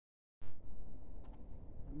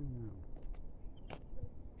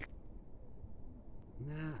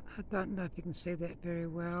I don't know if you can see that very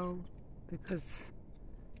well because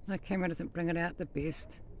my camera doesn't bring it out the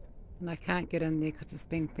best, and I can't get in there because it's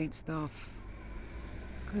been fenced off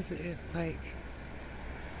because of the earthquake.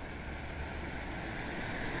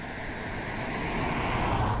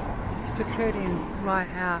 It's protruding right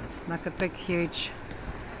out like a big huge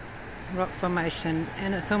rock formation,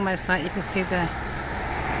 and it's almost like you can see the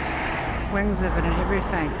wings of it and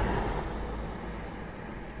everything,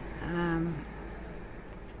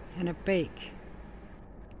 and a beak.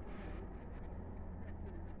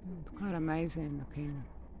 It's quite amazing looking.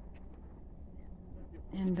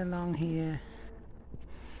 And along here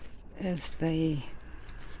is the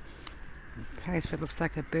place where it looks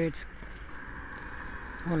like a bird's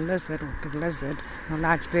or lizard or big lizard or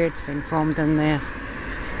large bird's been formed in the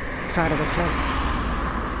side of the cliff.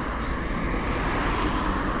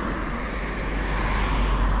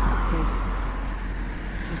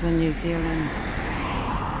 This is in New Zealand.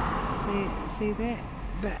 See that?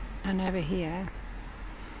 But and over here,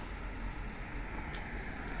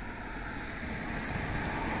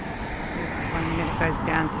 it's one that goes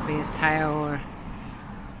down to be a tail, or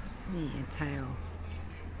a tail.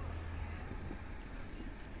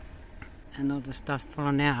 And all this dust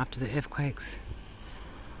falling out after the earthquakes.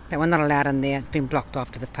 But we're not allowed in there, it's been blocked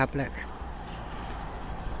off to the public.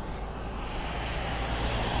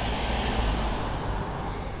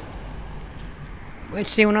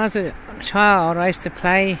 Actually, when I was a child, I used to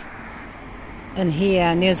play in here,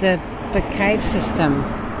 and there's a big cave system.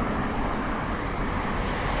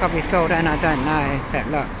 It's probably filled in, I don't know, but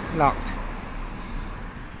look, locked.